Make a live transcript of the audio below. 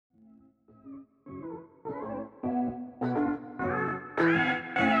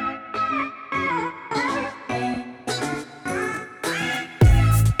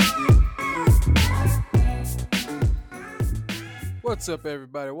What's up,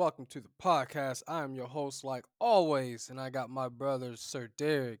 everybody? Welcome to the podcast. I am your host, like always, and I got my brothers, Sir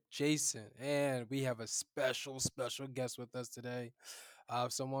Derek, Jason, and we have a special guest with us today.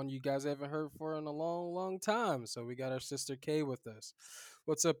 Someone you guys haven't heard for in a long time. So we got our sister Kay with us.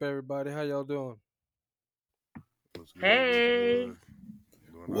 What's up, everybody? How y'all doing? What's good? What's Hey, good?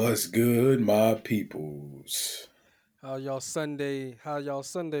 Doing all What's right. good, my peoples? How y'all Sunday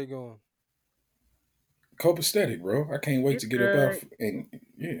going? Copacetic, bro. I can't wait it's to get up good. out and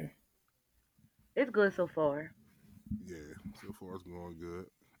yeah. It's good so far. Yeah, so far it's going good.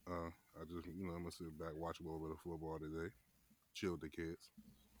 I just, I'm gonna sit back, watch a little bit of football today, chill with the kids.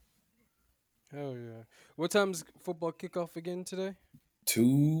 Hell yeah. What time's football kickoff again today?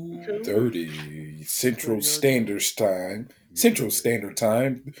 Two Two. 30 Central 2:30 our time. Standard Time. Yes, Central sir. Standard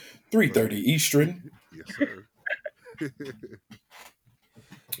Time. 3:30 But Eastern. yes, sir.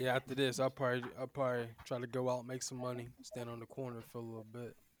 Yeah, after this, I'll probably try to go out, make some money, stand on the corner for a little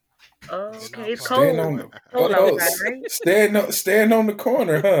bit, and then I'll Okay, it's probably Stand go cold. on out. Cold outside, right? stand on the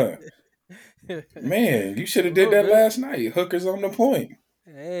corner, huh? A Man, you should have did little that bit. last night. Hookers on the point.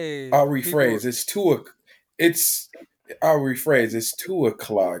 Hey, I'll people. rephrase. It's I'll rephrase. It's 2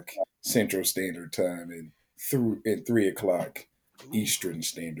 o'clock Central Standard Time and through and 3 o'clock Ooh, Eastern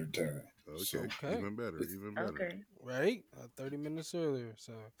Standard Time. Okay, So okay. even better, it's even better. Okay. Right, 30 minutes earlier.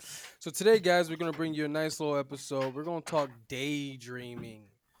 So today, guys, we're gonna bring you a nice little episode. We're gonna talk daydreaming,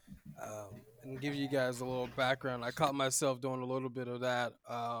 and give you guys a little background. I caught myself doing a little bit of that,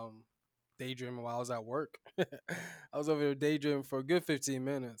 daydreaming while I was at work. I was over there daydreaming for a good 15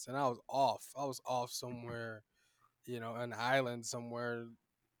 minutes, and I was off. I was off somewhere, an island somewhere,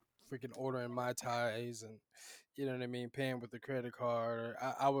 freaking ordering my ties and paying with the credit card.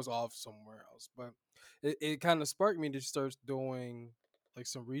 Or I was off somewhere else, but it kind of sparked me to start doing like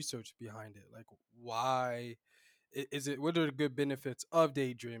some research behind it, like why is it, what are the good benefits of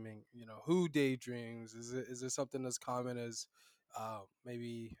daydreaming, who daydreams, is it something as common as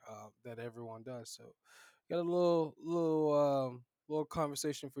maybe that everyone does. So got a little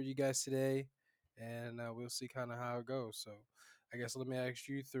conversation for you guys today, and we'll see kind of how it goes. So I guess let me ask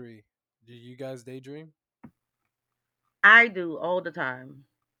you three: do you guys daydream? I do all the time.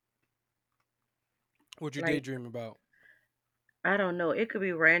 What you Like, daydream about? I don't know. It could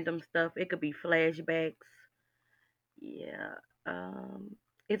be random stuff. It could be flashbacks. Yeah. Um,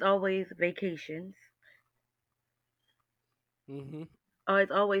 it's always vacations. Mm-hmm.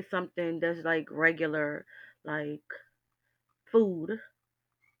 It's always something that's like regular, like food.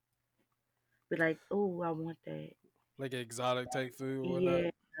 Be like, oh, I want that. Like exotic type food or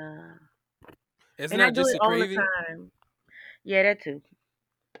whatnot. Yeah. Isn't And I that do just it a all the craving? time. Yeah, that too.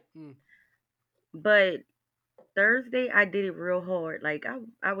 Hmm. But Thursday, I did it real hard. Like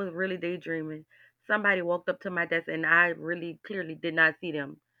I was really daydreaming. Somebody walked up to my desk, and I really clearly did not see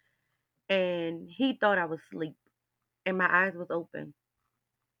them. And he thought I was asleep, and my eyes was open.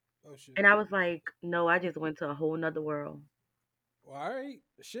 Oh shit. And I was like, no, I just went to a whole nother world. Well, all right.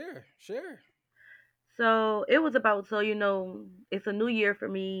 Share. So it was about, so it's a new year for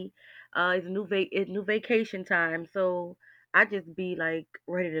me. It's new vacation time. So I just be like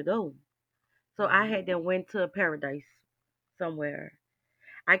ready to go. So I Mm-hmm. had then went to paradise somewhere.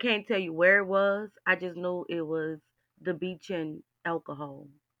 I can't tell you where it was. I just know it was the beach and alcohol.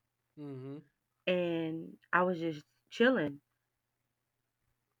 Mm-hmm. And I was just chilling.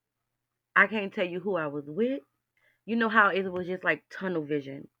 I can't tell you who I was with. You know how it was just like tunnel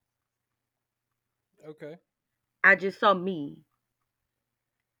vision. Okay. I just saw me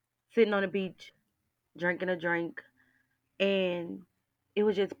sitting on the beach, drinking a drink, and it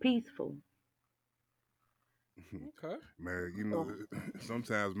was just peaceful. Okay. Man, So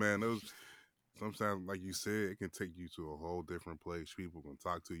sometimes, man, those sometimes, like you said, it can take you to a whole different place. People can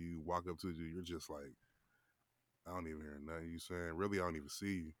talk to you, walk up to you, you're just like, I don't even hear nothing you saying. Really, I don't even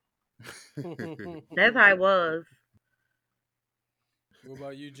see you. that's how it was. What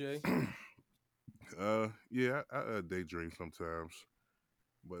about you, Jay? Yeah, I daydream sometimes,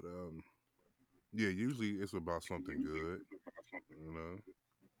 but yeah, usually it's about something good. You know,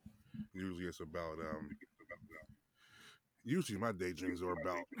 usually it's about usually my daydreams are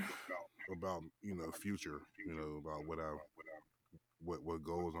about future. About what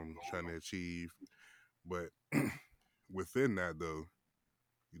goals I'm trying to achieve. But within that though,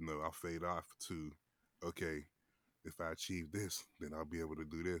 I fade off to okay, if I achieve this, then I'll be able to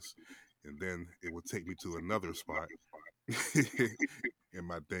do this, and then it will take me to another spot in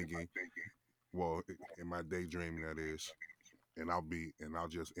my thinking. Well, in my daydreaming, that is, and I'll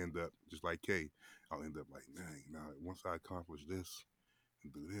just end up just like Kay. I'll end up like, dang, now once I accomplish this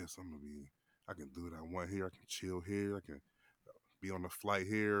and do this, I can do what I want here. I can chill here. I can be on the flight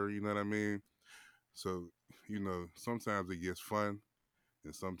here. You know what I mean? So sometimes it gets fun,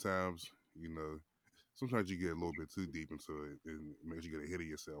 and sometimes you get a little bit too deep into it, and it makes you get ahead of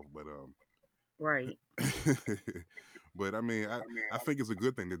yourself. Right. but I mean, I think it's a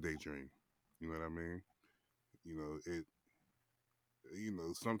good thing to daydream. You know what I mean? It.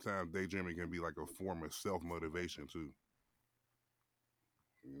 Sometimes daydreaming can be like a form of self motivation too.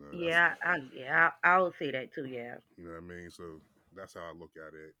 That's I would say that too. Yeah. what I mean. So that's how I look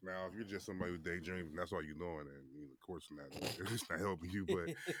at it. Now, if you're just somebody who daydreams and that's all you're doing, and of course, not it's not helping you.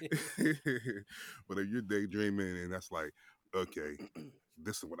 But but if you're daydreaming and that's like, okay,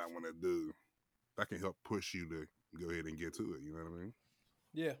 this is what I want to do, that can help push you to go ahead and get to it. You know what I mean?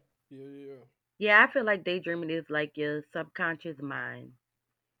 Yeah, yeah, yeah. Yeah, I feel like daydreaming is like your subconscious mind.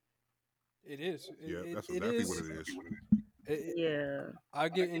 It is. Yeah, that's It exactly what is. it is. Yeah. I'll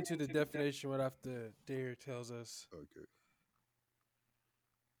get into the definition right after Dare tells us. Okay.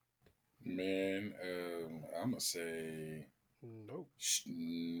 Man, I'm gonna say Nope.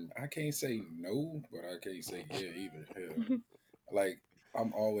 I can't say no, but I can't say yeah either. Hell, like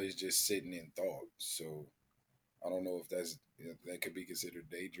I'm always just sitting in thought, so I don't know if that could be considered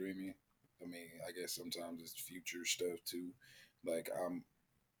daydreaming. I mean, I guess sometimes it's future stuff too. Like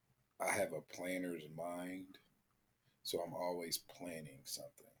I have a planner's mind, so I'm always planning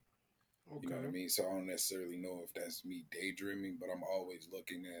something. You know what I Okay. mean? So I don't necessarily know if that's me daydreaming, but I'm always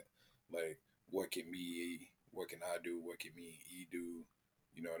looking at like what can I do, what can me and E do?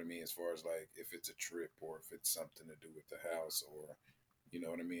 You know what I mean? As far as like if it's a trip or if it's something to do with the house or you know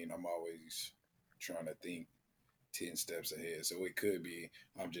what I mean? I'm always trying to think 10 steps ahead. So it could be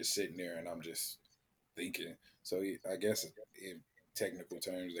I'm just sitting there and I'm just thinking. So I guess in technical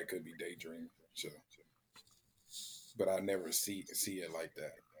terms that could be daydreaming. So but I never see it like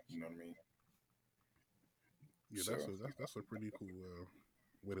that. You know what I mean? Yeah, So that's a pretty cool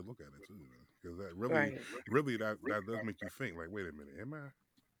way to look at it too, because that really, Right. really that does make you think. Like, wait a minute,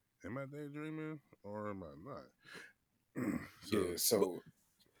 am I daydreaming or am I not? yeah, so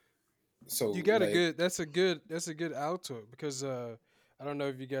But you so got a like good. That's a good outro because I don't know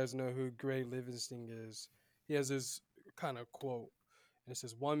if you guys know who Gray Livingston is. He has this kind of quote, and it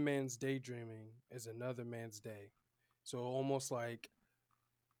says, "One man's daydreaming is another man's day." So almost like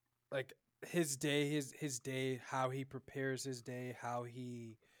his day, how he prepares his day, how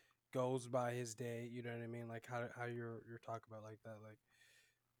he goes by his day. You know what I mean? Like how you're talking about like that. Like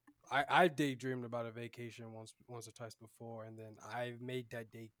I daydreamed about a vacation once or twice before, and then I made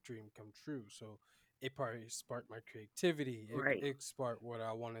that daydream come true. So it probably sparked my creativity. Right. It sparked what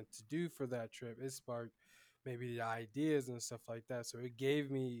I wanted to do for that trip. It sparked maybe the ideas and stuff like that. So it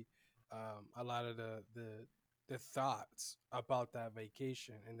gave me a lot of the thoughts about that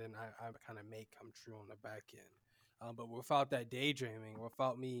vacation, and then I kind of make come true on the back end. But without that daydreaming,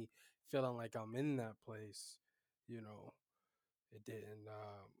 without me feeling like I'm in that place, you know, it didn't.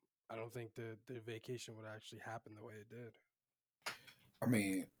 I don't think the vacation would actually happen the way it did. I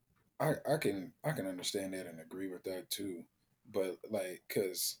mean, I can understand that and agree with that too. But like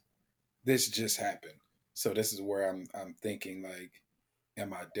cuz this just happened. So this is where I'm thinking like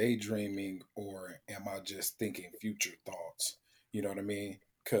am I daydreaming or am I just thinking future thoughts? You know what I mean?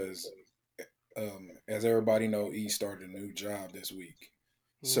 Cuz as everybody know, E started a new job this week.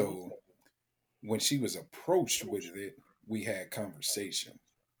 Hmm. So when she was approached with it, we had conversation.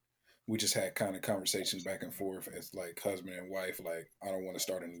 We just had kind of conversations back and forth as like husband and wife, like, I don't want to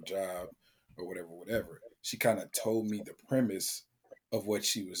start a new job or whatever, whatever. She kind of told me the premise of what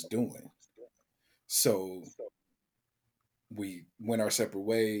she was doing. So we went our separate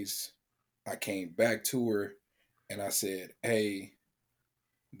ways. I came back to her and I said, hey,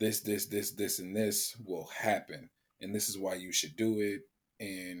 this, and this will happen. And this is why you should do it.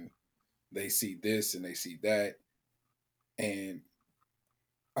 And they see this and they see that. And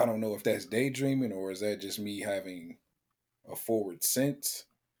I don't know if that's daydreaming or is that just me having a forward sense.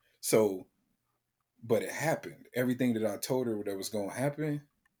 So, but it happened. Everything that I told her that was going to happen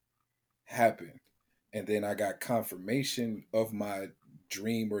happened. And then I got confirmation of my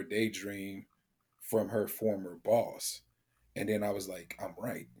dream or daydream from her former boss. And then I was like, I'm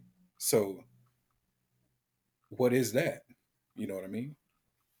right. So, what is that? You know what I mean?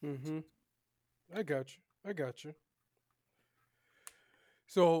 Hmm. I got you. I got you.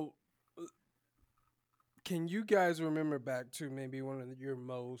 So, can you guys remember back to maybe one of your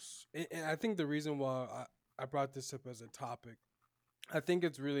most? And I think the reason why I brought this up as a topic, I think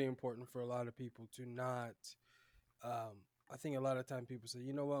it's really important for a lot of people to not. I think a lot of time people say,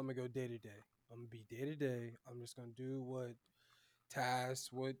 you know what, I'm gonna go day to day. I'm gonna be day to day. I'm just gonna do what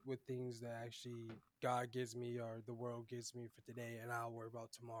tasked with things that actually God gives me or the world gives me for today, and I'll worry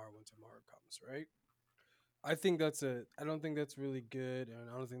about tomorrow when tomorrow comes. Right? I don't think that's really good, and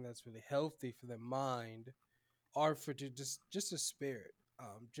I don't think that's really healthy for the mind or for just a spirit.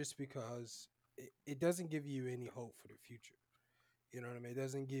 Just because it doesn't give you any hope for the future. You know what I mean? It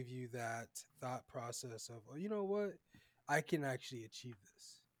doesn't give you that thought process of, oh, you know what? I can actually achieve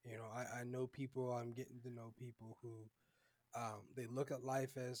this. I know people, I'm getting to know people who they look at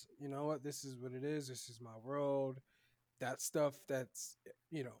life as, you know what, this is what it is. This is my world. That stuff that's,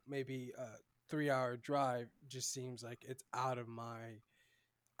 maybe a 3 hour drive just seems like it's out of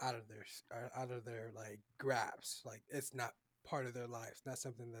their like grasp. Like it's not part of their life, not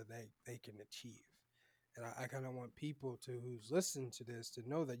something that they can achieve. And I kind of want people to who's listening to this to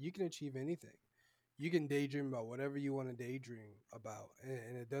know that you can achieve anything. You can daydream about whatever you want to daydream about,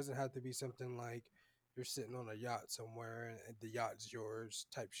 and it doesn't have to be something like you're sitting on a yacht somewhere and the yacht's yours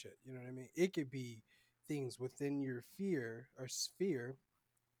type shit. You know what I mean? It could be things within your fear or sphere,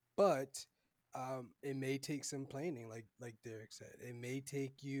 but it may take some planning, like Derek said. It may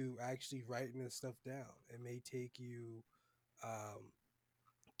take you actually writing this stuff down. It may take you um,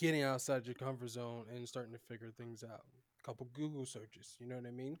 getting outside your comfort zone and starting to figure things out. A couple Google searches, you know what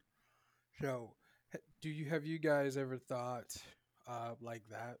I mean? So, do you have you guys ever thought like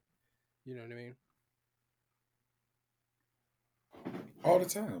that? You know what I mean? All the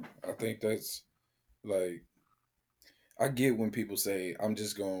time. I think that's like I get when people say I'm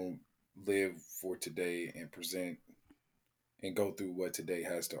just gonna live for today and present and go through what today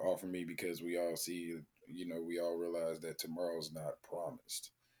has to offer me because we all see, we all realize that tomorrow's not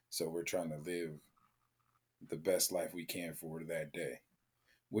promised. So we're trying to live the best life we can for that day,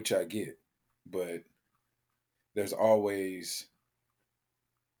 which I get. But there's always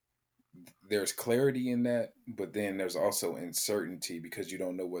there's clarity in that, but then there's also uncertainty because you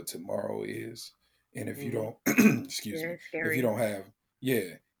don't know what tomorrow is. And if you Mm-hmm. don't excuse me, Very if you scary. don't have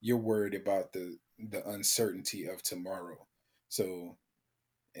yeah, you're worried about the uncertainty of tomorrow. So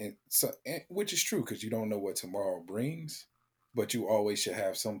which is true because you don't know what tomorrow brings, but you always should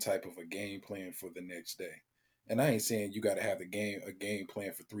have some type of a game plan for the next day. And I ain't saying you got to have a game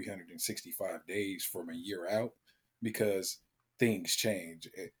plan for 365 days from a year out because things change.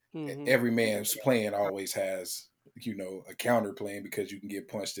 Mm-hmm. Every man's plan always has, a counter plan because you can get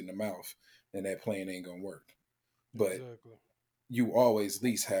punched in the mouth and that plan ain't gonna work. But Exactly. you always at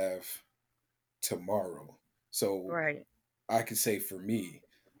least have tomorrow. So Right. I could say for me,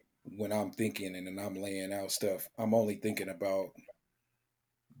 when I'm thinking and then I'm laying out stuff, I'm only thinking about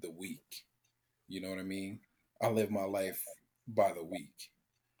the week. You know what I mean? I live my life by the week,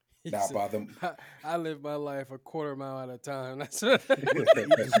 He not said, by them. I live my life a quarter mile at a time. That's what. But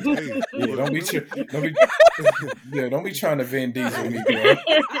hey, Yeah, but don't be really, don't be yeah, don't be trying to Vin Diesel me, bro.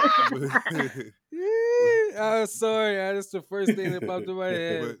 but Sorry, that's the first thing that popped in my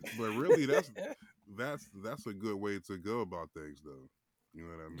head. but really, that's a good way to go about things, though. You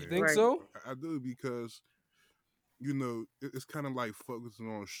know what I You mean? think Right. so? I do because it's kind of like focusing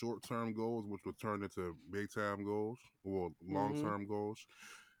on short term goals, which will turn into big time goals or long Mm-hmm. term goals.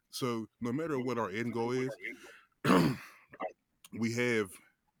 So no matter what our end goal is, we have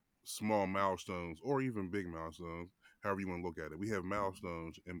small milestones or even big milestones, however you want to look at it. We have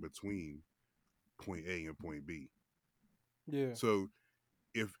milestones in between point A and point B. Yeah. So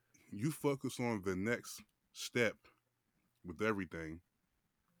if you focus on the next step with everything,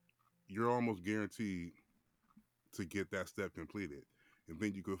 you're almost guaranteed to get that step completed. And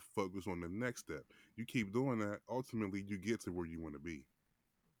then you could focus on the next step. You keep doing that, ultimately you get to where you want to be.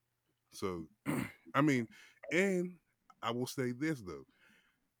 So I mean, and I will say this though,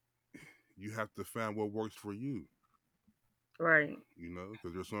 you have to find what works for you. Right.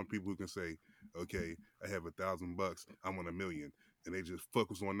 Because there's some people who can say, okay, I have $1,000, I want 1 million, and they just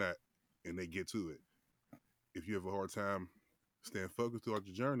focus on that and they get to it. If you have a hard time staying focused throughout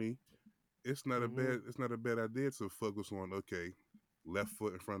your journey, Mm-hmm. it's not a bad idea to focus on, okay, left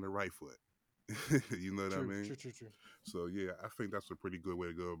foot in front of the right foot. You know what I True. mean? True. True. True. So yeah, I think that's a pretty good way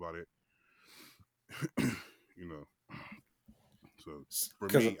to go about it. you know. So for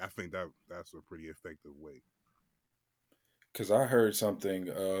Because me, I think that's a pretty effective way. I heard something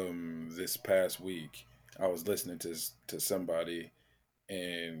this past week. I was listening to somebody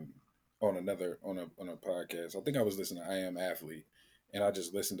and on a podcast. I think I was listening to I Am Athlete, and I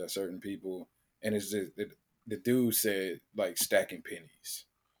just listened to certain people, and it's just the dude said like stacking pennies.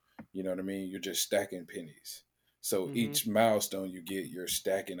 You know what I mean? You're just stacking pennies. So Mm-hmm. each milestone you get, you're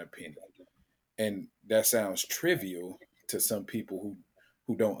stacking a penny, and that sounds trivial to some people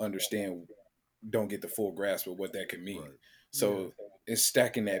who don't understand, don't get the full grasp of what that can mean. Right. Yeah. So it's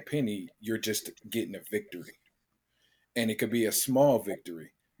stacking that penny. You're just getting a victory, and it could be a small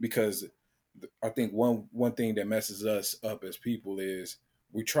victory because I think one thing that messes us up as people is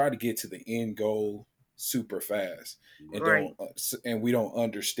we try to get to the end goal super fast and Right. Right. and we don't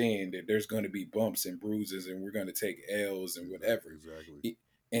understand that there's going to be bumps and bruises and we're going to take L's and whatever. Exactly. It-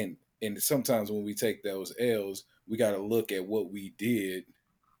 and and sometimes when we take those L's, we got to look at what we did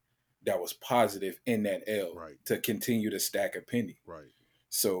that was positive in that L Right. to continue to stack a penny. Right.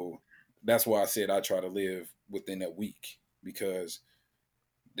 So that's why I said I try to live within a week because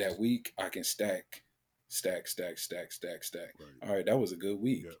that week I can stack. Right. All right, that was a good Yep.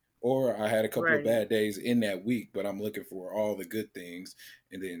 week. Or I had a couple of Right. bad days in that week, but I'm looking for all the good things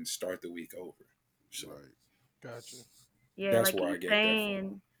and then start the week over. So Right. Gotcha. Yeah, that's like where I he's get that from.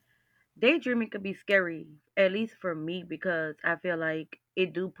 saying, daydreaming could be scary, at least for me, because I feel like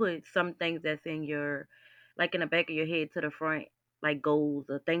it do put some things that's in your, like in the back of your head to the front, like goals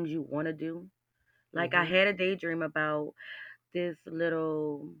or things you want to do. Like I Mm-hmm. had a daydream about this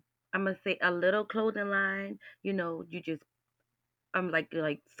little, I'm gonna say a little clothing line. You know, you just, I'm like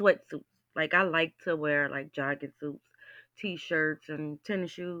sweatsuits. Like I like to wear like jogging suits, t-shirts, and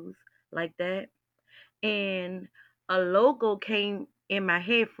tennis shoes like that. And a logo came in my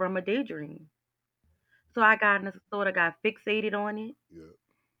head from a daydream. So I sort of got fixated on it. Yep.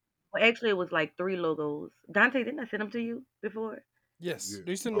 Well, actually, it was like three logos. Dante, didn't I send them to you before? Yes. Yeah.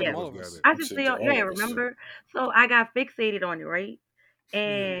 You send All them Yeah, of all us of got us. it. I You just sent feel, to yeah, all of us. remember? So I got fixated on it, right?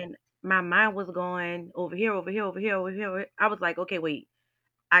 Yeah. And my mind was going over here, over here, over here, over here. I was like, okay, wait,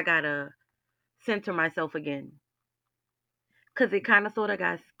 I gotta center myself again. Because it kind of sort of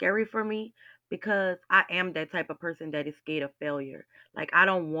got scary for me because I am that type of person that is scared of failure. Like I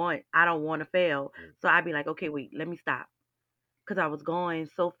don't want to fail. Right. So I'd be like, okay, wait, let me stop. Because I was going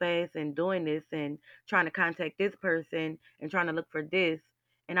so fast and doing this and trying to contact this person and trying to look for this.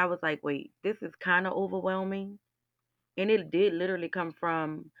 And I was like, wait, this is kind of overwhelming. And it did literally come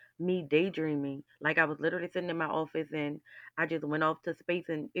from me daydreaming. Like I was literally sitting in my office and I just went off to space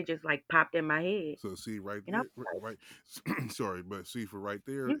and it just like popped in my head. So see right And I there, was like, right. Sorry, but see for right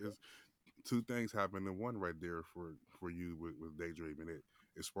there you, is two things happen in one right there for you with daydreaming.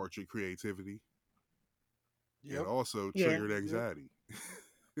 It sparked your creativity and Yep. also yeah, triggered Yep. anxiety.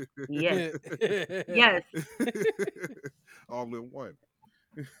 yes, Yeah. yes. All in one.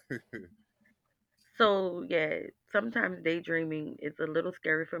 So yeah, sometimes daydreaming is a little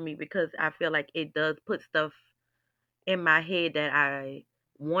scary for me because I feel like it does put stuff in my head that I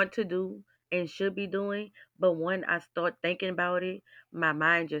want to do and should be doing, but when I start thinking about it, my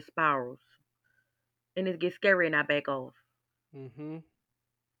mind just spirals and it gets scary and I back off. Mm-hmm.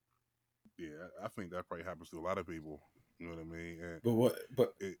 Yeah, I think that probably happens to a lot of people. You know what I mean? And But what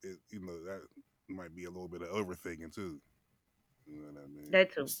but it that might be a little bit of overthinking too. You know what I mean?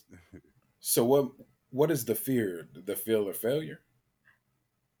 That too. so what is the fear? The fear of failure?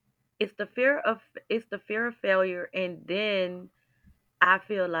 It's the fear of it's the fear of failure, and then I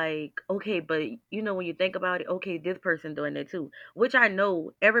feel like okay, but when you think about it, okay, this person doing that too, which I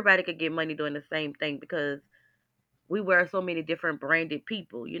know everybody could get money doing the same thing because we wear so many different branded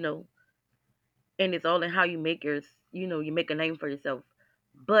people, and it's all in how you make you make a name for yourself.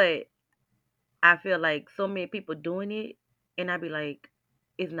 But I feel like so many people doing it, and I be like,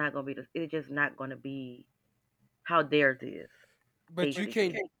 it's just not gonna be how theirs is, But you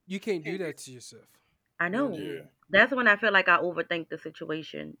basically. can't do that to yourself. I You know what I know. mean? Yeah. That's when I feel like I overthink the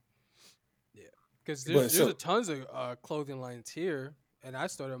situation. Yeah. Because there's But there's a so tons of clothing lines here, and I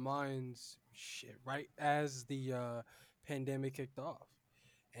started mine's shit right as the pandemic kicked off,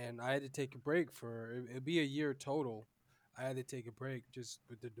 and I had to take a break for it'd be a year total. I had to take a break just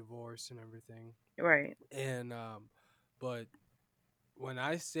with the divorce and everything, Right. and but when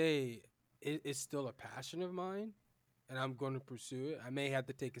I say it's still a passion of mine and I'm going to pursue it, I may have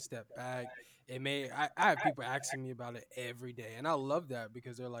to take a step back. I have people asking me about it every day, and I love that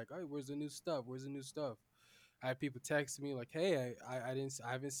because they're like, "Hey, where's the new stuff? Where's the new stuff?" I have people text me like, "Hey, I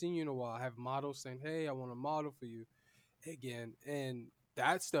haven't seen you in a while." I have models saying, "Hey, I want a model for you again," and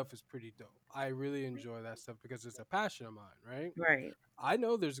that stuff is pretty dope. I really enjoy that stuff because it's a passion of mine, right? Right. I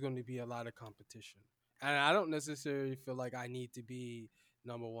know there's going to be a lot of competition, and I don't necessarily feel like I need to be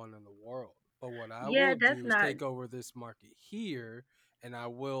number one in the world. But what I Yeah, will that's do is not take over this market here, and I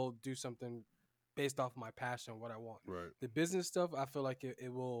will do something based off my passion, what I want. Right. The business stuff, I feel like it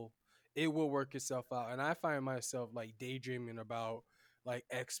will work itself out, and I find myself like daydreaming about like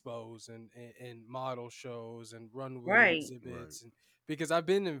expos and model shows and runway right. Right. exhibits and because I've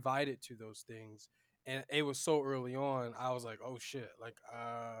been invited to those things and it was so early on I was like oh shit like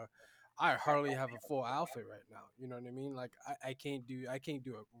I hardly have a full outfit right now. You know what I mean? Like I can't do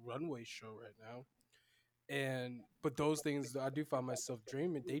a runway show right now. And but those things I do find myself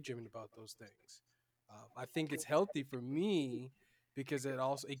daydreaming about those things. I think it's healthy for me because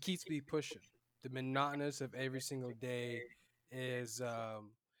it keeps me pushing. The monotonous of every single day is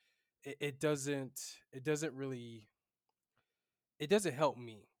it doesn't really it doesn't help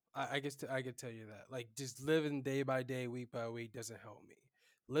me. I guess I could tell you that. Like just living day by day, week by week doesn't help me.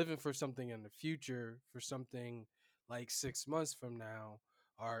 Living for something in the future, for something like 6 months from now,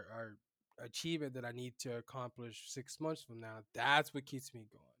 or achievement that I need to accomplish 6 months from now, that's what keeps me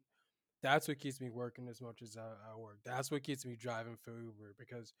going. That's what keeps me working as much as I work. That's what keeps me driving for Uber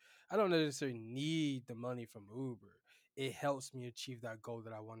because I don't necessarily need the money from Uber. It helps me achieve that goal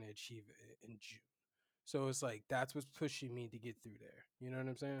that I want to achieve in June. So it's like that's what's pushing me to get through there. You know what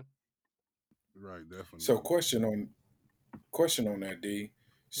I'm saying? Right, So definitely. question on that, D.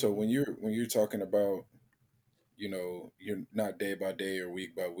 So Hmm. when you're talking about, you're not day by day or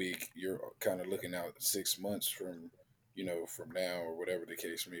week by week, you're kind of looking out 6 months from now or whatever the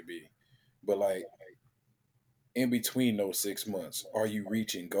case may be. But like in between those 6 months, are you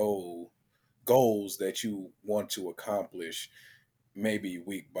reaching goals that you want to accomplish maybe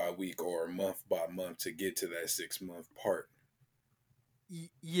week by week or month by month to get to that 6 month part?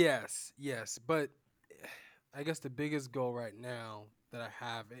 Yes, yes, but I guess the biggest goal right now that I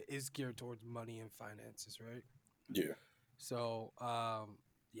have is geared towards money and finances, right? Yeah. So,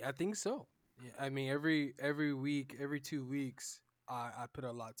 yeah, I think so. Yeah, I mean, every week, every 2 weeks, I put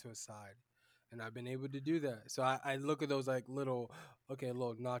a lot to aside, and I've been able to do that. So I look at those like little, okay,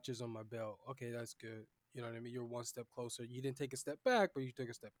 little notches on my belt. Okay, that's good. You know what I mean? You're one step closer. You didn't take a step back, but you took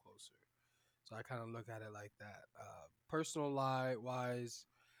a step closer. So I kind of look at it like that. Personal life wise,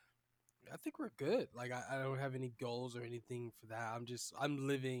 I think we're good. Like I don't have any goals or anything for that. I'm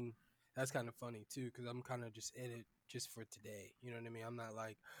living. That's kind of funny too, because I'm kind of just in it just for today. You know what I mean? I'm not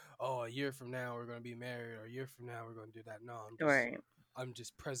like, oh, a year from now we're gonna be married, or a year from now we're gonna do that. No, Right. I'm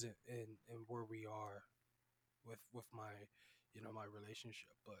just present in where we are with my, my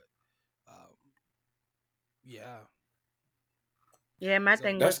relationship. But um, yeah, Yeah, my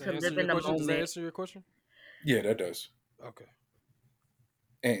thing was does That's that to answer live your in the question? Does that moment. answer your question? Yeah, that does. Okay.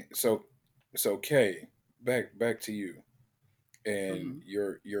 And so Kay, back to you and Hmm.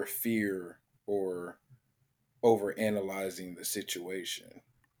 your fear or over analyzing the situation.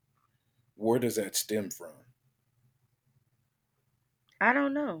 Where does that stem from? I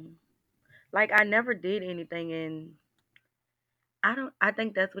don't know. Like I never did anything, and I don't. I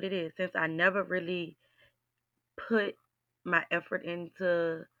think that's what it is. Since I never really put my effort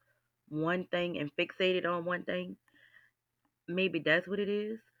into one thing and fixated on one thing, maybe that's what it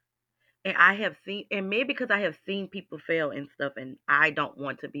is. And I have seen, and maybe because I have seen people fail and stuff, and I don't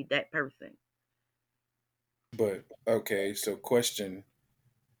want to be that person. But okay, so question,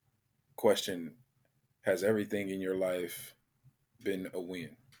 has everything in your life been a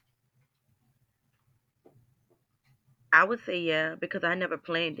win? I would say yeah, because I never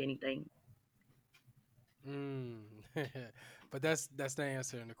planned anything. Mm. But that's not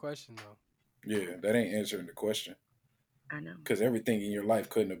answering the question though. Yeah, that ain't answering the question. I know. Because everything in your life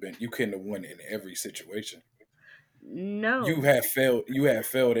you couldn't have won in every situation. No, You have failed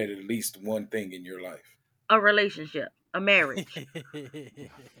at least one thing in your life. a relationship, a marriage.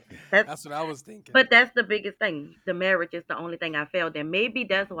 That's That's what I was thinking. but that's the biggest thing. The marriage is the only thing I failed in. Maybe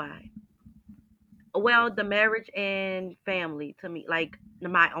that's why. Well, the marriage and family to me, like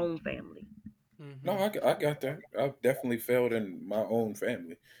my own family. No, Hmm. I got that. I've definitely failed in my own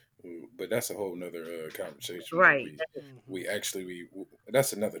family, but that's a whole nother conversation that Right. we actually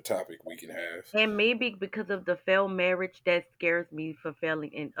that's another topic we can have. And maybe because of the failed marriage, that scares me for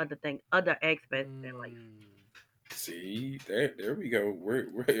failing in other things, other aspects in life. Mm. See, there we go. We're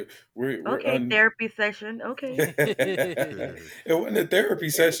Okay, therapy session. Okay. it wasn't a therapy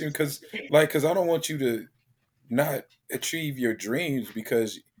session because I don't want you to not achieve your dreams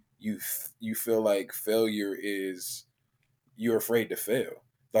because you feel like failure is you're afraid to fail.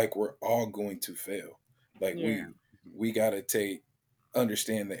 Like we're all going to fail. Like Yeah. we gotta take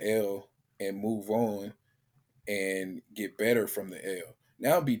understand the L and move on and get better from the L.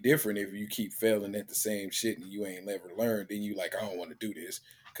 Now it'd be different if you keep failing at the same shit and you ain't never learned. Then you like I don't want to do this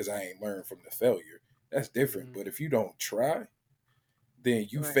because I ain't learned from the failure. That's different. Hmm. But if you don't try, then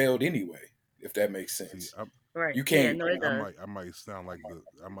you Right. failed anyway. If that makes See, sense, Right. you Yeah. can't. No, it does. I might sound like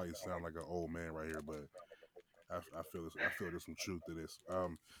an old man right here, but I feel this. I feel there's some truth to this.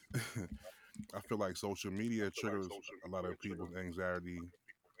 I feel like social media triggers a lot of people's anxiety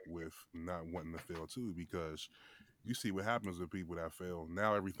with not wanting to fail too, because you see what happens with people that fail.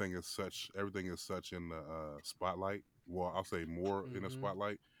 Now everything is such in the spotlight. Well, I'll say more in the Mm-hmm.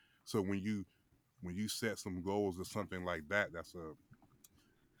 spotlight. So when you set some goals or something like that,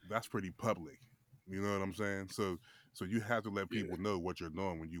 that's pretty public. You know what I'm saying? So you have to let Yeah, people know what you're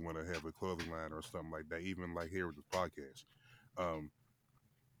doing when you want to have a clothing line or something like that. Even like here with this podcast, um,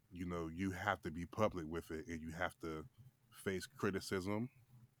 you have to be public with it, and you have to face criticism,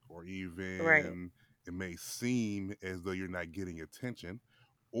 or Right. even it may seem as though you're not getting attention,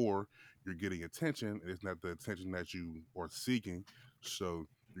 or you're getting attention and it's not the attention that you are seeking. So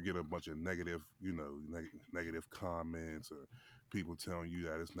you get a bunch of negative, negative comments, or people telling you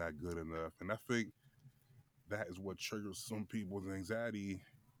that it's not good enough. And I think that is what triggers some people's anxiety,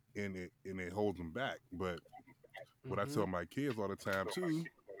 and it holds them back. But what I Mm-hmm. tell my kids all the time too,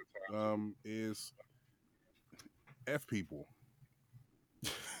 is f people.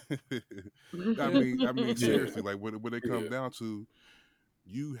 I Yeah. mean, I mean, yeah, seriously, like when it comes yeah. down to,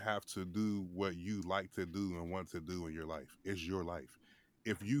 you have to do what you like to do and want to do in your life. It's your life.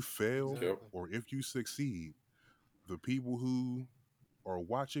 If you fail Yep, Exactly. or if you succeed, the people who are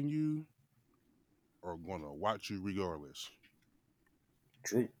watching you are gonna watch you regardless.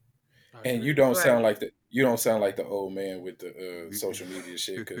 true. I And you agree. don't sound Right. like the old man with the social media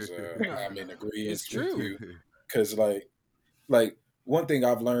shit, because Nah, I'm in agreement it's with true. you. Because like one thing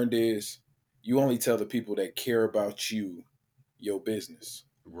I've learned is you only tell the people that care about you your business,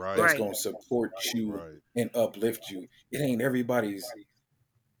 Right, that's Right. gonna support you right, and uplift you. It ain't everybody's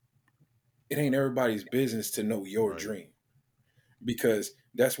business to know your right, dream, because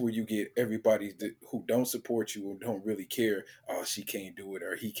that's where you get everybody who don't support you or don't really care. Oh, she can't do it,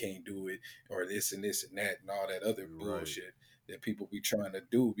 or he can't do it, or this and this and that and all that other right, bullshit that people be trying to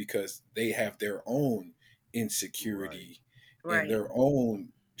do, because they have their own right. insecurity and Right. their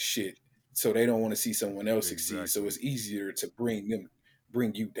own shit, so they don't want to see someone else succeed. So Exactly, it's easier to bring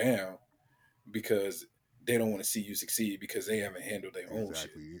you down, because they don't want to see you succeed because they haven't handled their own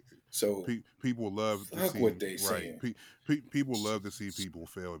shit. exactly. So People love to fuck what see, they right. saying. People love to see people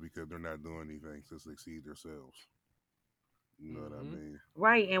fail because they're not doing anything to succeed themselves. You know what I Mm-hmm. mean?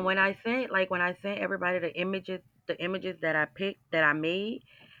 Right. And when I sent everybody the images that I picked that I made,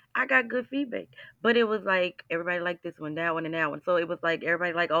 I got good feedback. But it was like everybody liked this one, that one, and that one. So it was like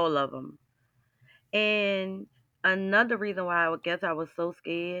everybody liked all of them. And another reason why I would guess I was so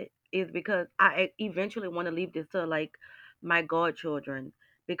scared is because I eventually want to leave this to like my godchildren,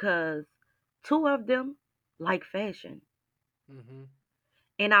 because two of them like fashion, Mm-hmm.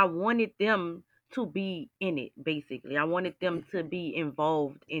 and I wanted them to be in it. Basically, I wanted them to be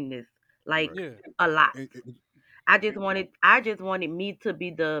involved in this, like, Right. Yeah. a lot. And I just wanted me to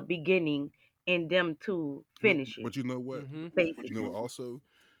be the beginning and them to but finish it, but you know what? Mm-hmm. basically. Also,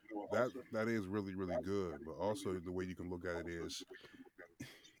 that is really really good. But also the way you can look at it is,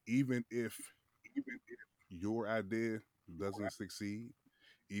 even if your idea doesn't succeed,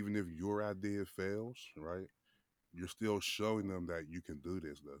 even if your idea fails, right? You're still showing them that you can do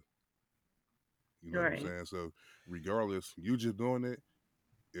this, though. You know what I'm Right. saying? So regardless, you just doing it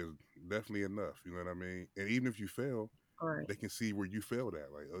is definitely enough. You know what I mean? And even if you fail, Right. they can see where you failed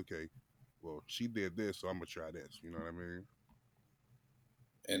at. Like, okay, well, she did this, so I'm gonna try this. You know what I mean?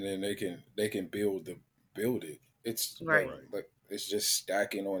 And then they can build it. It's like Right. Right, like it's just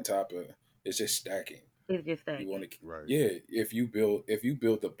stacking on top of. It's just stacking. It's just You stacking. want to, right, yeah. If you build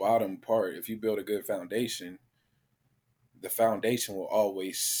the bottom part, if you build a good foundation, the foundation will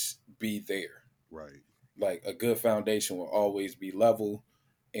always be there. right, Like a good foundation will always be level,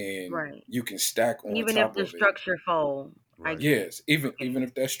 and Right. you can stack on Even if top the of it. structure fall, I right, get it. Yes, even Okay. even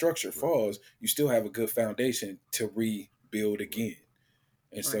if that structure right, falls, you still have a good foundation to rebuild right. again.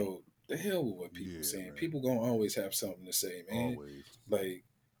 And Right. so the hell with what people Yeah, saying. man. People gonna always have something to say, man. Always. Like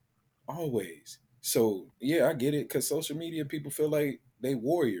always. So yeah, I get it. Cause social media people feel like they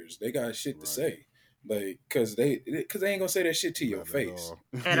warriors. They got shit to Right. say. Like cause they ain't gonna say that shit to your Not at face all.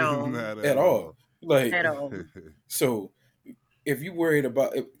 At all. Not at at all. all. Like At all. so if you worried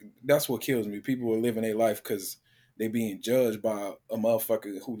about it, that's what kills me. People are living their life because they being judged by a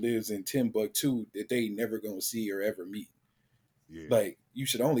motherfucker who lives in Timbuktu that they never gonna see or ever meet. Yeah. Like you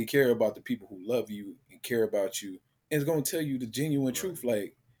should only care about the people who love you and care about you and is gonna tell you the genuine Right. truth.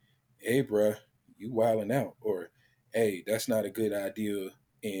 Like, hey, bruh, you wilding out, or hey, that's not a good idea,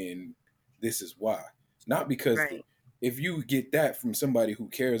 and this is why. Not because Right. if you get that from somebody who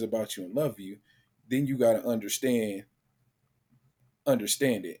cares about you and love you, then you got to understand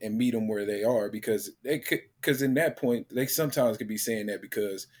it and meet them where they are, because they could, because in that point they sometimes could be saying that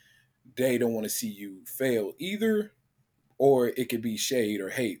because they don't want to see you fail either, or it could be shade or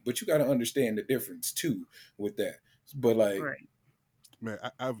hate, but you got to understand the difference too with that. But like, Right. Man,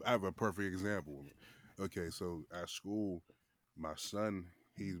 I have a perfect example. Okay, so at school, my son,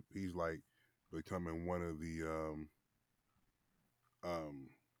 he's like becoming one of the um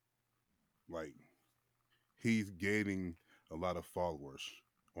like he's gaining a lot of followers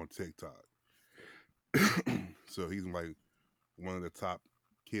on TikTok. So he's like one of the top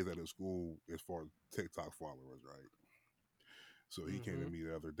kids at the school as far as TikTok followers, right? So he came to Mm-hmm. me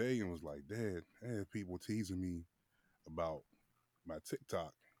the other day and was like, "Dad, I had people teasing me about my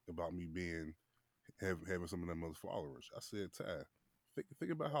TikTok, about me being having some of them most followers." I said, "Ty,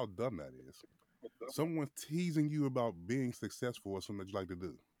 think about how dumb that is. Someone teasing you about being successful or something that you like to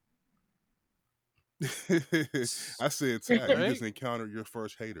do." I said, "Ty, you just Right? encountered your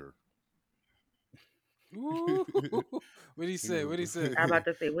first hater." Ooh. What do you He say? was What do you say? I'm about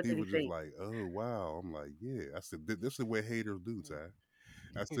to say, what he did he was just say? like, "Oh wow." I'm like, "Yeah." I said, "This is what haters do, Ty."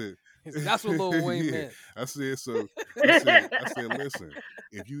 I said, That's what Lil Wayne "Yeah." meant. I said, "So." I said, "Listen,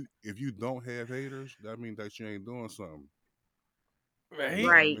 if you don't have haters, that means that you ain't doing something." You know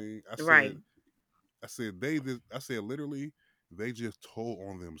Right? what I Right. mean? Right. I said they just, I said literally they just told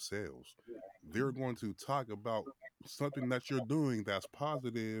on themselves. They're going to talk about something that you're doing that's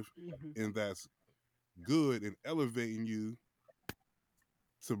positive Hmm. and that's good and elevating you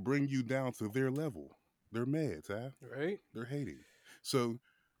to bring you down to their level. They're mad, Ty. Right? They're hating. So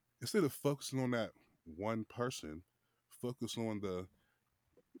instead of focusing on that one person, focus on the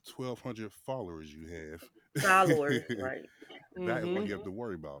 1,200 followers you have. Followers. Right. That is what Mm-hmm. you have to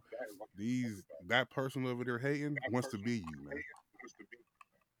worry about. That person over there hating wants to be you, man.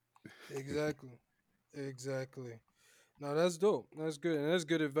 Exactly. Exactly. No, that's dope. That's good, and that's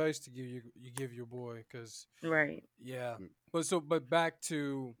good advice to give your boy, because Right. yeah. But back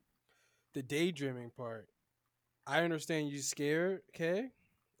to the daydreaming part. I understand you scared, okay?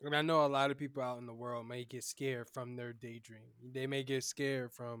 And I know a lot of people out in the world may get scared from their daydream. They may get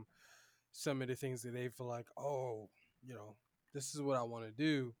scared from some of the things that they feel like, oh, you know, this is what I want to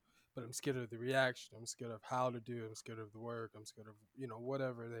do, but I'm scared of the reaction. I'm scared of how to do it. I'm scared of the work. I'm scared of,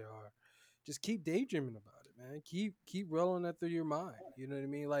 whatever they are. Just keep daydreaming about it, man. Keep rolling that through your mind. You know what I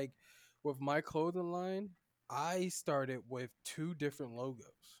mean? Like with my clothing line, I started with two different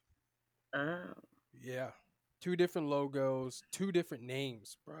logos. Oh. Yeah. Two different logos, two different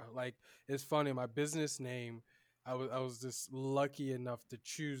names, bro. Like it's funny, my business name, I was just lucky enough to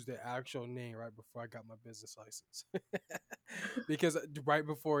choose the actual name right before I got my business license. Because right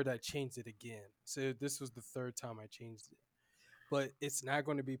before that I changed it again. So this was the third time I changed it. But it's not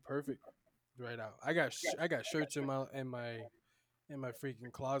going to be perfect right now. I got shirts in my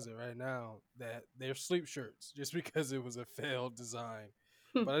freaking closet right now that they're sleep shirts just because it was a failed design.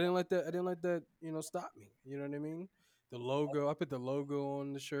 But I didn't let that stop me. You know what I mean? The logo, I put the logo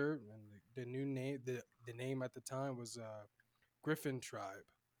on the shirt, and the new name, the name at the time was Griffin Tribe.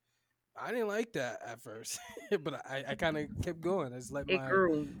 I didn't like that at first, but I kind of kept going. I just let It my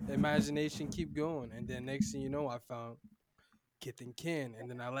grew. imagination keep going, and then next thing you know, I found Kith and Kin, and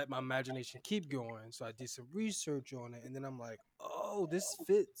then I let my imagination keep going. So I did some research on it, and then I'm like, oh, this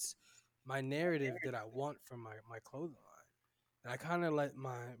fits my narrative that I want from my clothing line. And I kind of let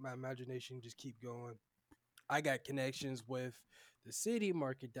my imagination just keep going. I got connections with the city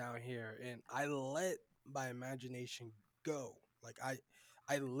market down here, and I let my imagination go. Like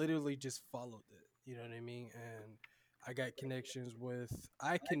I literally just followed it. You know what I mean? And I got connections with.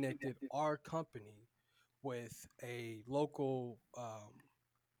 I connected our company with a local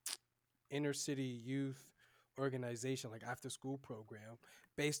inner city youth organization, like after school program,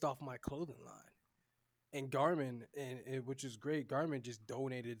 based off my clothing line. And Garmin, and which is great. Garmin just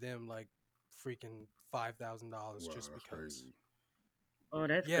donated them like freaking $5,000 Wow, just that's because. crazy. Oh,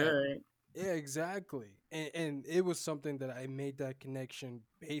 that's Yeah, good. yeah, exactly. And it was something that I made that connection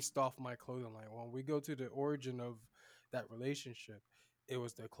based off my clothing line. When we go to the origin of that relationship, it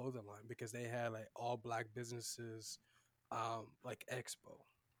was their clothing line because they had like all black businesses, like Expo.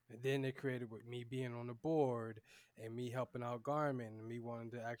 And then they created with me being on the board and me helping out Garmin and me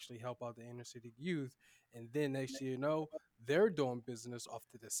wanting to actually help out the inner city youth. And then next year, they're doing business off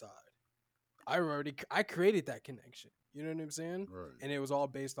to the side. I created that connection. You know what I'm saying? Right. And it was all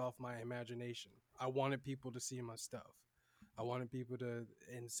based off my imagination. I wanted people to see my stuff. I wanted people to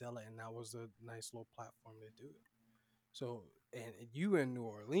and sell it, and that was a nice little platform to do it. So, and you in New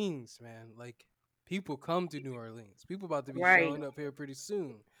Orleans, man, like people come to New Orleans. People about to be Right. showing up here pretty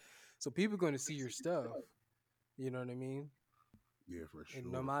soon. So people going to see your stuff. You know what I mean? Yeah, for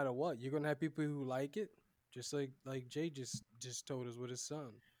And no sure. matter what, you're gonna have people who like it, just like Jay just told us with his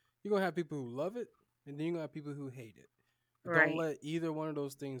son. You're gonna have people who love it, and then you're gonna have people who hate it. But don't Right. let either one of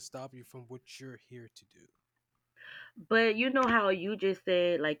those things stop you from what you're here to do. But you know how you just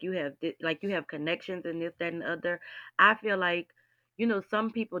said like like you have connections and this, that, and the other. I feel like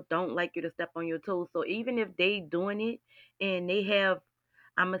some people don't like you to step on your toes. So even if they doing it and they have,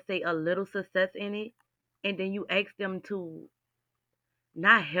 I'm gonna say a little success in it, and then you ask them to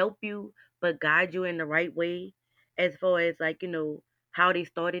not help you but guide you in the right way, as far as like how they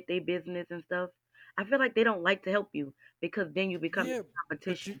started their business and stuff. I feel like they don't like to help you because then you become Yeah, but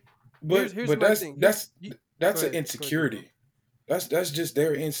competition. you But here's but my that's thing. that's You, that's an go ahead, Debo. insecurity. That's just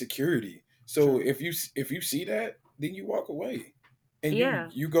their insecurity. So True. if you see that, then you walk away, and you Yeah,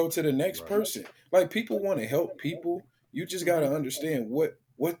 you go to the next Right. person. Like people want to help people. You just got Hmm. to understand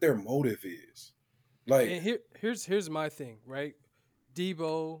what their motive is. Like, And here's my thing, right?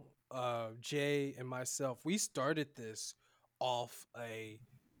 Debo, Jay, and myself, we started this off a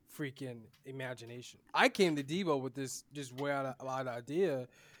freaking imagination. I came to Debo with this just way out idea, and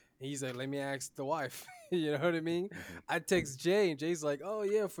he's like, "Let me ask the wife." You know what I mean? Mhm. I text Jay, and Jay's like, "Oh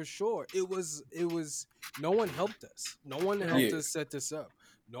yeah, for sure." It was. No one helped us. No one helped right. yeah, us set this up.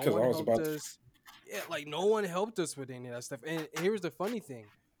 No because I one was helped about to. us. Yeah, like no one helped us with any of that stuff. And here's the funny thing: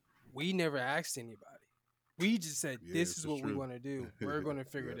 we never asked anybody. We just said, Yeah, "This this is is what we true. want to do. We're going to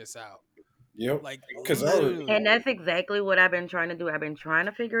figure Yeah. this out." Yep. Like Because I re- And literally. that's exactly what I've been trying to do. I've been trying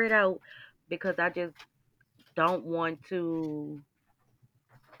to figure it out because I just don't want to,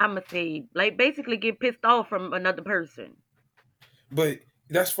 I'm going to say, like basically get pissed off from another person. but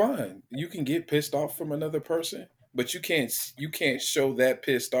that's fine. You can get pissed off from another person, but you can't show that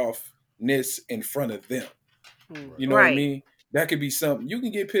pissed offness in front of them. Hmm. You Right. know what I Right, mean? That could be something you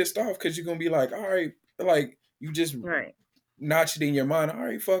can get pissed off because you're gonna be like, all right, like you just right. notch it in your mind. All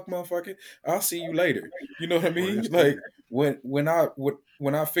right, fuck, motherfucker, I'll see you later. You know what I For mean? instance, Like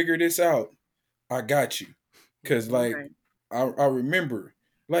when I figure this out, I got you. Cause Hmm. like Right. I remember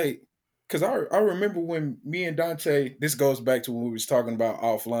like cause I remember when me and Dante, this goes back to when we was talking about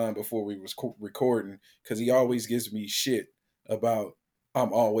offline before we was recording, cause he Hmm. always gives me shit about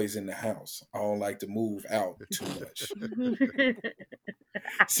I'm always in the house. I don't like to move out too much.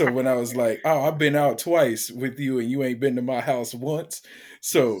 So when I was like, "Oh, I've been out twice with you, and you ain't been to my house once," Jesus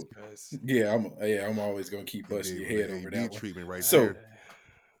so Christ. I'm always gonna keep he busting gave your him the head over AB that one. treatment right Uh, So there.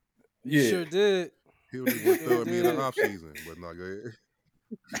 you yeah, sure did. He don't You even want to sure throw at me in the did. off season, but no, go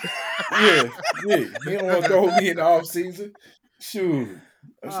yeah, yeah. He don't want to ahead. throw me in the off season. Shoot,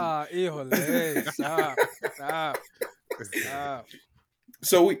 That's- Ah, híjole. Stop. Stop. Stop.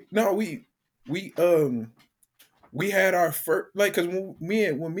 so we no we we had our first like because when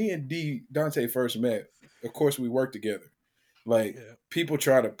me and D Dante first met, of course we worked together. Like Yeah. people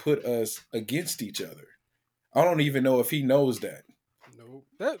try to put us against each other. I don't even know if he knows that. Nope.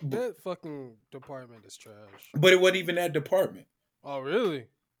 That B- that fucking department is trash. But it wasn't even that department. Oh, really?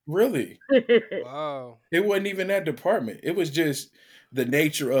 Really. Wow. It wasn't even that department. It was just the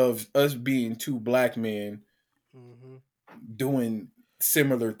nature of us being two black men Hmm. doing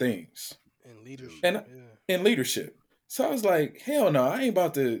similar things And Dude, leadership. and Yeah. in leadership. So I was like, hell no, I ain't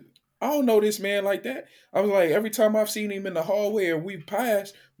about to. I don't know this man like that. I was like, every time I've seen him in the hallway or we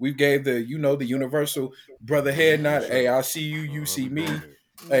passed, we gave the universal brother head for nod. Hey, sure. I see you, you How see we me. doing it?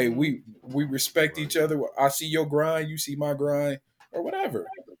 Hey, Hmm. we respect Right. each other. I see your grind, you see my grind, or whatever.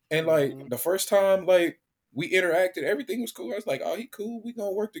 And like Hmm. the first time, like we interacted, everything was cool. I was like, oh, he cool. We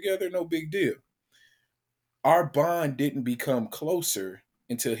gonna work together, no big deal. Our bond didn't become closer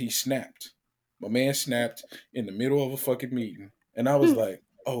until he snapped. My man snapped in the middle of a fucking meeting. And I was like,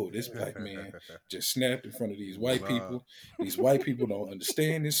 oh, this black man just snapped in front of He these was white live. people. These white people don't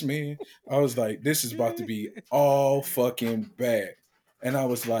understand this man. I was like, this is about to be all fucking bad. And I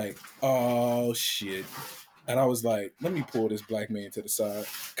was like, oh shit. And I was like, let me pull this black man to the side.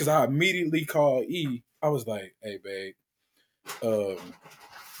 Cause I immediately called E. I was like, hey babe, um,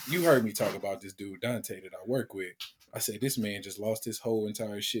 you heard me talk about this dude Dante that I work with. I said this man just lost his whole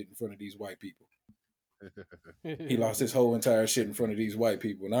entire shit in front of these white people. He lost his whole entire shit in front of these white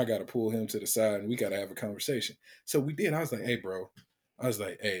people, and I got to pull him to the side and we got to have a conversation. So we did. I was like, hey, bro. I was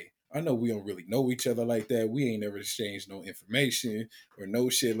like, hey, I know we don't really know each other like that. We ain't never exchanged no information or no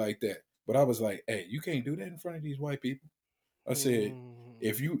shit like that. But I was like, hey, you can't do that in front of these white people. I said, Hmm.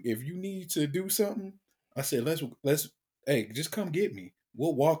 if you need to do something, I said let's hey, just come get me.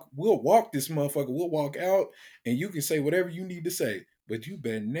 We'll walk this motherfucker. We'll walk out and you can say whatever you need to say. But you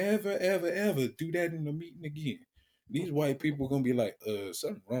better never, ever, ever do that in the meeting again. These white people gonna be like,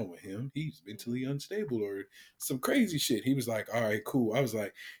 something wrong with him. He's mentally unstable or some crazy shit. He was like, all right, cool. I was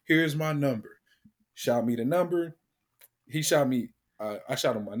like, here's my number. Shot me the number. He shot me, I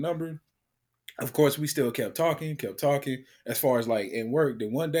shot him my number. Of course, we still kept talking as far as like in work.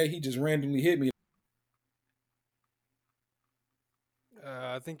 Then one day he just randomly hit me.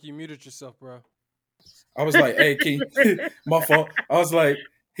 think you muted yourself, bro. I was like, hey, my fault. I was like,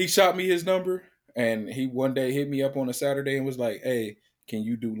 he shot me his number, and he one day hit me up on a Saturday and was like, hey, can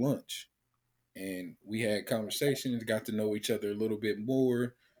you do lunch? And we had conversations, got to know each other a little bit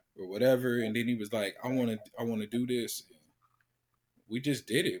more or whatever. And then he was like, I want to do this. We just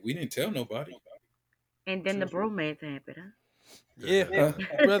did it. We didn't tell nobody. And then the True. bromance happened, Yeah. Huh?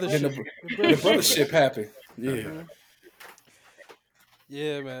 The Then brothership. The the brothership. brothership Brothership. happened. Yeah. Hmm.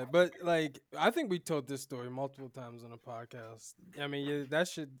 Yeah, man. But like, I think we told this story multiple times on the podcast. I mean, yeah,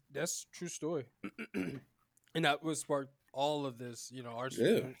 that's true story, and that was sparked all of this. Our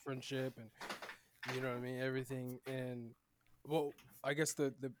Yeah. friendship, and what I mean, everything. And well, I guess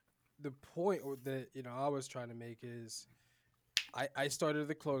the point that I was trying to make is I started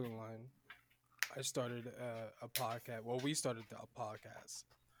the clothing line. I started a podcast. Well, we started a podcast.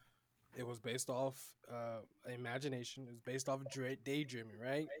 It was based off imagination. It was based off daydreaming,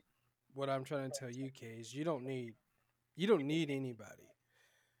 right? What I'm trying to tell you, Kay, is you don't need anybody.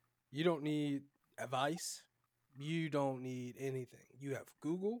 You don't need advice. You don't need anything. You have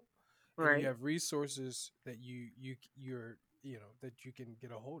Google, and you right? have resources that that you can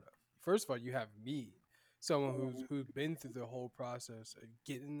get a hold of. First of all, you have me, someone who's been through the whole process of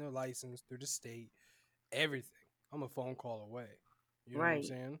getting the license through the state, everything. I'm a phone call away. You know what I'm Right.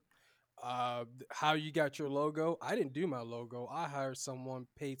 saying? How you got your logo? I didn't do my logo. I hired someone,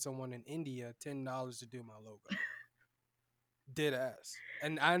 paid someone in India $10 to do my logo. Did ass.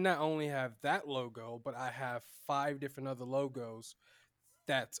 And I not only have that logo, but I have five different other logos.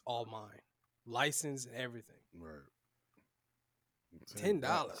 That's all mine, license and everything. Right. ten Ten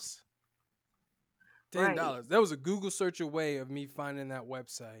dollars. dollars. ten Right. dollars. That was a Google search away of me finding that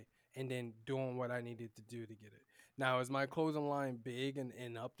website and then doing what I needed to do to get it. Now, is my clothing line big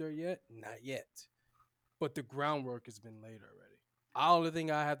and up there yet? Not yet. But the groundwork has been laid already. All the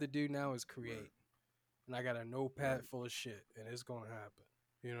thing I have to do now is Right. create. And I got a notepad Right. full of shit, and it's gonna happen.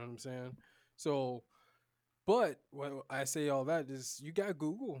 You know what I'm saying? So, but when I say all that is, you got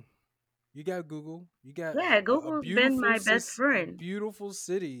Google. You got Google. You got Yeah, a Google's been beautiful my best a friend. beautiful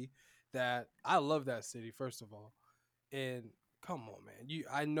city that I love that city. First of all, and come on, man,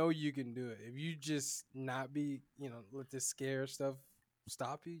 I know you can do it. If you just not be, let this scare stuff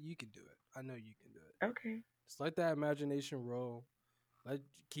stop you, you can do it. I know you can do it. Okay. Just let that imagination roll. Let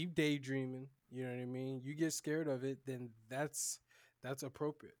keep daydreaming. You know what I mean? You get scared of it, then that's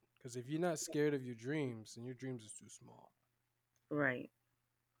appropriate. Because if you're not scared of your dreams, then your dreams is too small. Right.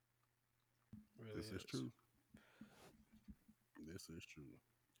 It really This is is. true. This is true.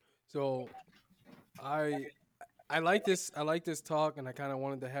 So I I like this talk, and I kind of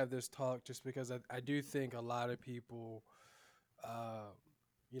wanted to have this talk just because I do think a lot of people, uh,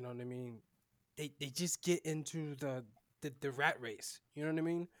 you know what I mean, they just get into the rat race. You know what I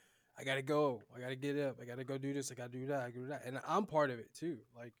mean? I gotta go. I gotta get up. I gotta go do this. I gotta do that. I gotta do that. And I'm part of it too.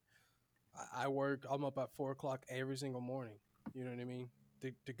 Like I work. I'm up at 4 o'clock every single morning. You know what I mean?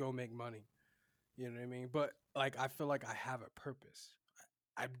 To go make money. You know what I mean? But like I feel like I have a purpose.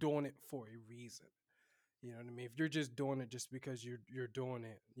 I'm doing it for a reason. You know what I mean? If you're just doing it just because you're doing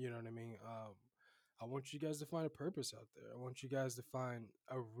it, you know what I mean? I want you guys to find a purpose out there. I want you guys to find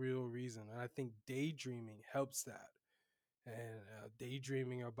a real reason, and I think daydreaming helps that. And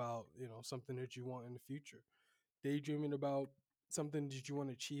daydreaming about something that you want in the future, daydreaming about something that you want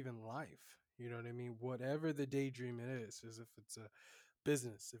to achieve in life. You know what I mean? Whatever the daydream is if it's a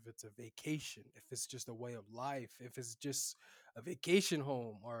business, if it's a vacation, if it's just a way of life, if it's just a vacation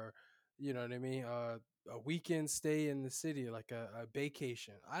home, or you know what I mean, a weekend stay in the city, like a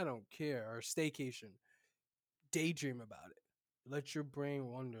vacation. I don't care, or a staycation. Daydream about it. Let your brain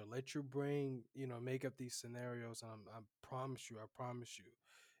wander. Let your brain, make up these scenarios. And I promise you,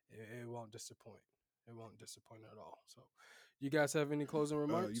 it won't disappoint. It won't disappoint at all. So, you guys have any closing You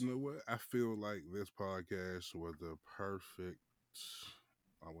remarks? know what? I feel like this podcast was the perfect,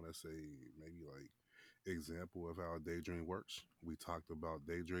 I want to say, maybe like example of how daydream works. We talked about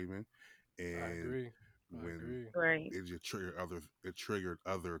daydreaming, I and agree. I when agree. Right. it triggered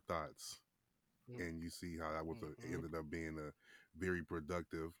other thoughts, and you see how that was Mm-hmm. ended up being a very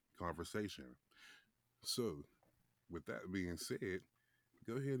productive conversation. So, with that being said,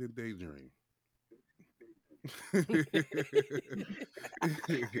 go ahead and daydream.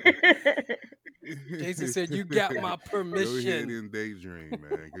 Jason said, "You got my Go ahead permission." and daydream,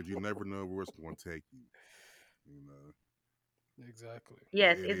 man, because you never know where it's going to take you. You know, Exactly.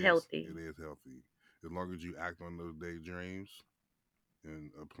 Yes, it it's is healthy. it is healthy as long as you act on those daydreams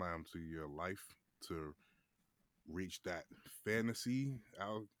and apply them to your life to reach that fantasy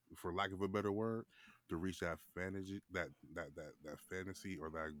out, for lack of a better word. to reach that fantasy, that fantasy or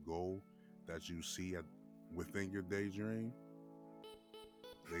that goal that you see within your daydream,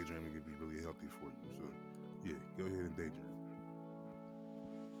 daydreaming can be really healthy for you. So, yeah, go ahead and daydream.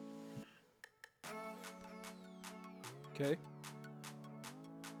 Okay.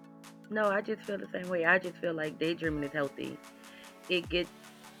 No, I just feel the same way. I just feel like daydreaming is healthy. It gets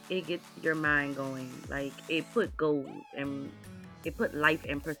it gets your mind going. Like it put goals and it put life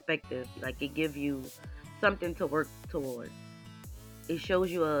in perspective. Like it give you something to work toward. It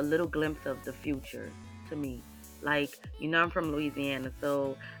shows you a little glimpse of the future to me. Like, I'm from Louisiana,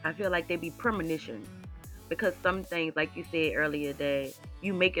 so I feel like they be premonitions because some things, like you said earlier, that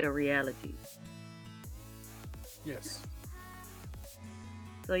you make it a reality. Yes.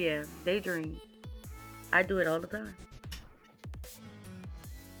 So yeah, daydream. I do it all the time.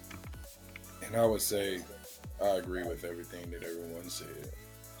 And I would say I agree with everything that everyone said.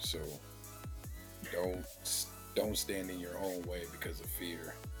 So don't don't stand in your own way because of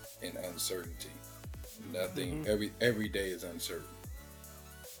fear and uncertainty. Nothing Mm-hmm. every day is uncertain.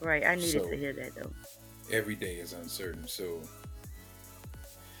 Right, I needed to So hear that though. every day is uncertain. So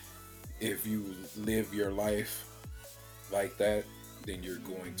if you live your life like that, then you're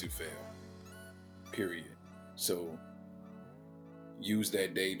going to fail. Period. So use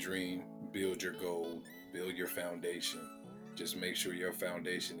that daydream, build your goal, build your foundation. Just make sure your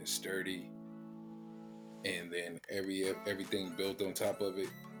foundation is sturdy, and then everything built on top of it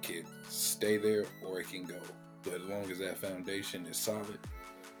can stay there or it can go. But as long as that foundation is solid,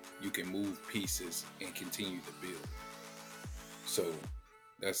 you can move pieces and continue to build. So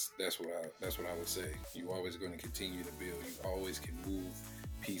that's what I would say. You always going to continue to build. You always can move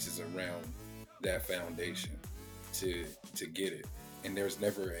pieces around that foundation to to get it. And there's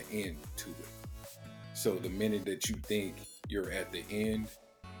never an end to it. So the minute that you think you're at the end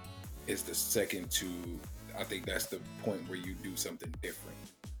is the second to, I think that's the point where you do something different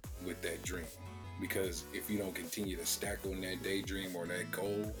with that dream. Because if you don't continue to stack on that daydream or that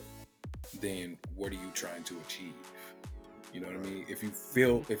goal, then what are you trying to achieve? You know what I Right. mean?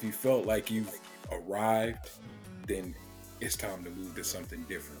 Mm-hmm. If you felt like you've arrived, then it's time to move to something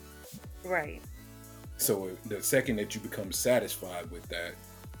different. Right. So the second that you become satisfied with that,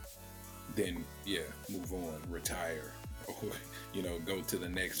 then yeah, move on, retire, or go to the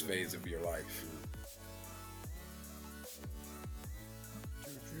next phase of your life.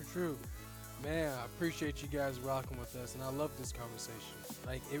 True, true, true. Man, I appreciate you guys rocking with us, and I love this conversation.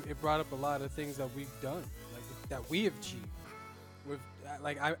 Like, it brought up a lot of things that we've done, like that we have achieved. With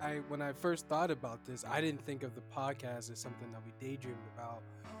like, I when I first thought about this, I didn't think of the podcast as something that we daydreamed about,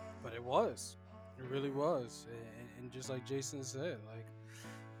 but it was. It really was, and just like Jason said, like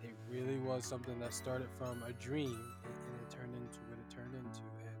it really was something that started from a dream and it turned into what it turned into.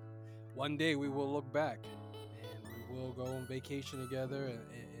 And one day we will look back and we will go on vacation together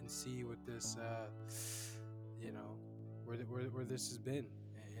and see what this, you know, where this has been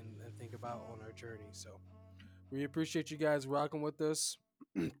and think about on our journey. So we appreciate you guys rocking with us.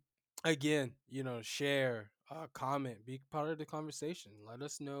 Again, share, comment, be part of the conversation. Let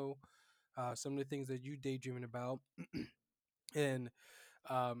us know some of the things that you daydreaming about. And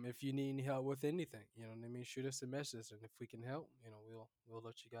if you need any help with anything, what I mean, shoot us a message, and if we can help, we'll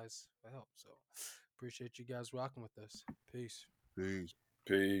let you guys help. So appreciate you guys rocking with us. Peace. Peace.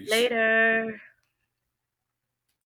 Peace. Later.